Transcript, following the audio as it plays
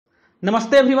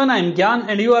Namaste everyone, I am Gyan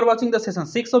and you are watching the session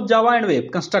 6 of Java and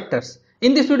Web Constructors.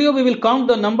 In this video, we will count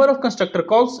the number of constructor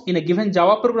calls in a given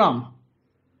Java program.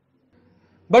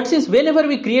 But since whenever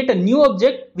we create a new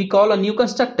object, we call a new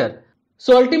constructor.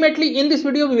 So ultimately in this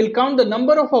video, we will count the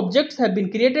number of objects have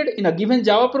been created in a given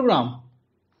Java program.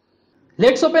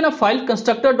 Let's open a file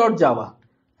constructor.java,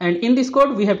 and in this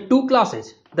code we have two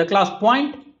classes, the class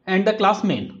point and the class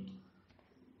main.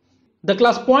 The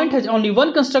class point has only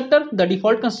one constructor, the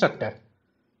default constructor.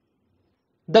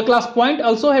 The class point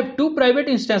also have two private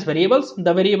instance variables,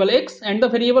 the variable x and the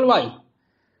variable y.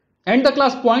 And the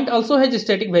class point also has a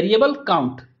static variable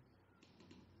count.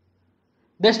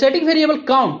 The static variable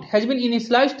count has been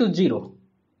initialized to 0.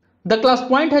 The class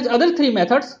point has other three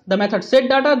methods, the method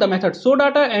setData, the method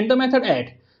showData and the method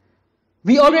add.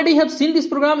 We already have seen this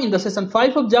program in the session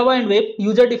 5 of Java and Web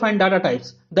user defined data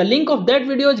types. The link of that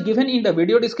video is given in the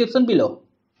video description below.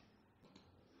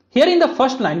 Here in the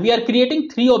first line we are creating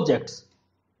three objects.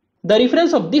 The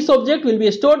reference of this object will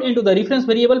be stored into the reference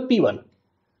variable p1.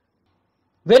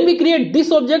 When we create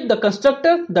this object, the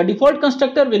constructor, the default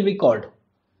constructor will be called.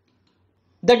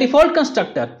 The default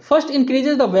constructor first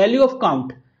increases the value of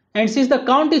count, and since the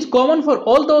count is common for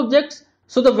all the objects,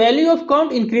 so the value of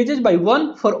count increases by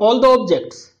 1 for all the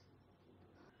objects.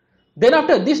 Then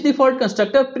after this default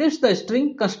constructor prints the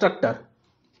string constructor.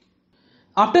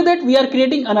 After that we are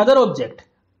creating another object.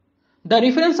 The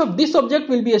reference of this object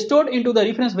will be stored into the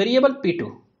reference variable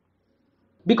p2.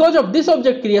 Because of this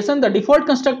object creation, the default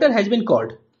constructor has been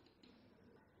called.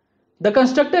 The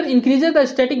constructor increases the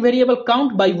static variable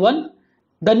count by 1.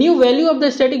 The new value of the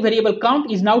static variable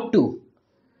count is now 2.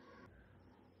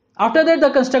 After that the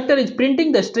constructor is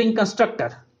printing the string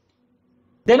constructor.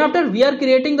 Then after we are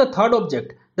creating the third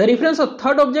object. The reference of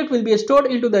third object will be stored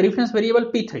into the reference variable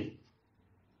p3.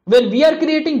 When we are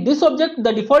creating this object,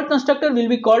 the default constructor will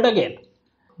be called again.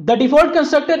 The default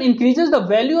constructor increases the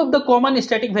value of the common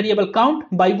static variable count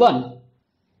by 1.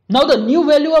 Now the new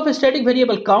value of a static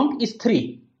variable count is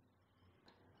 3.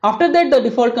 After that the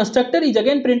default constructor is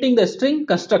again printing the string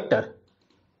constructor.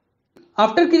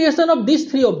 After creation of these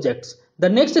three objects, the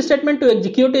next statement to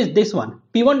execute is this one,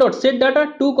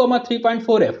 p1.setData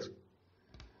 2,3.4f.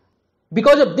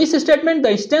 Because of this statement,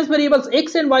 the instance variables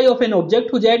x and y of an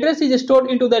object whose address is stored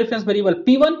into the reference variable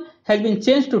p1 has been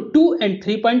changed to 2 and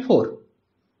 3.4.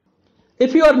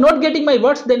 If you are not getting my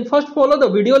words, then first follow the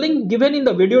video link given in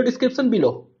the video description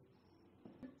below.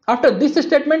 After this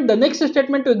statement, the next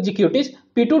statement to execute is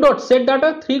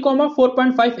p2.setData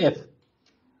 3,4.5f.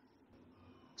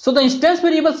 So the instance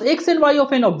variables x and y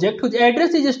of an object whose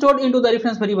address is stored into the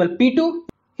reference variable p2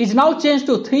 is now changed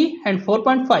to 3 and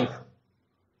 4.5.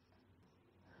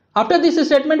 After this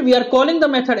statement, we are calling the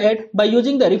method add by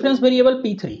using the reference variable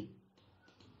p3.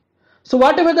 So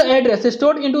whatever the address is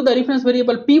stored into the reference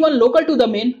variable p1 local to the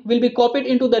main will be copied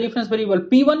into the reference variable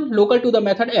p1 local to the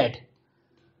method add.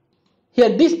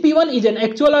 Here this p1 is an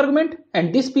actual argument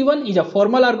and this p1 is a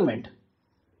formal argument.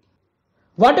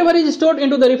 Whatever is stored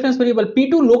into the reference variable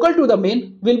p2 local to the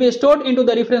main will be stored into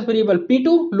the reference variable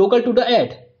p2 local to the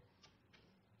add.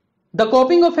 The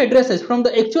copying of addresses from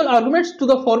the actual arguments to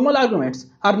the formal arguments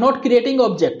are not creating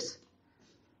objects.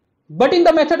 But in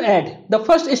the method add, the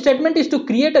first statement is to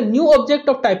create a new object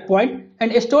of type point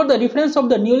and store the reference of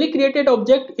the newly created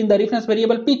object in the reference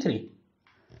variable p3.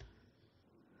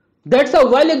 That's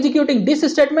how while executing this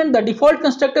statement, the default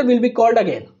constructor will be called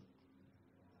again.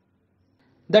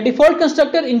 The default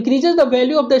constructor increases the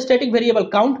value of the static variable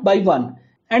count by 1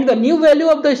 and the new value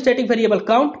of the static variable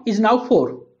count is now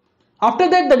 4. After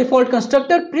that the default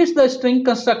constructor prints the string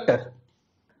constructor.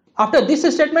 After this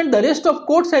statement, the rest of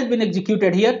codes has been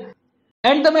executed here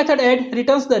and the method add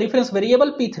returns the reference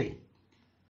variable p3.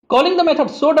 Calling the method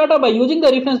showData by using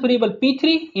the reference variable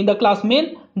p3 in the class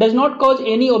main does not cause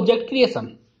any object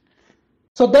creation.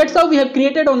 So that's how we have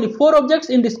created only 4 objects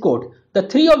in this code. The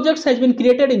 3 objects has been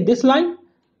created in this line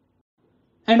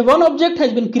and 1 object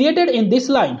has been created in this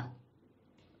line.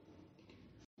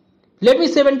 Let me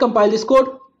save and compile this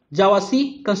code. Java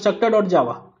C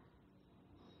constructor.java.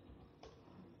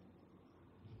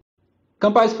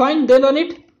 Compiles fine, then run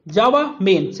it. Java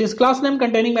main, since class name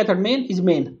containing method main is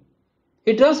main.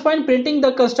 It runs fine, printing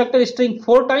the constructor string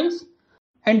 4 times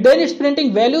and then it's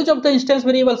printing values of the instance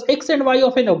variables x and y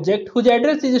of an object whose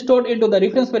address is stored into the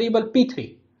reference variable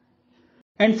p3.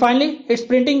 And finally it's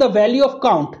printing the value of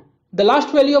count. The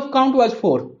last value of count was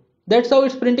 4. That's how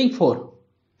it's printing 4.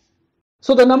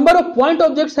 So the number of point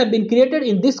objects have been created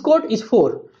in this code is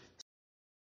 4.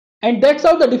 And that's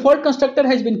how the default constructor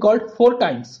has been called 4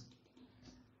 times.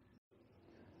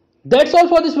 That's all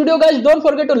for this video guys. Don't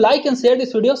forget to like and share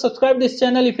this video. Subscribe this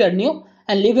channel if you are new.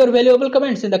 and leave your valuable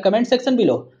comments in the comment section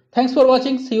below. Thanks for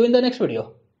watching. See you in the next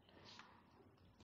video.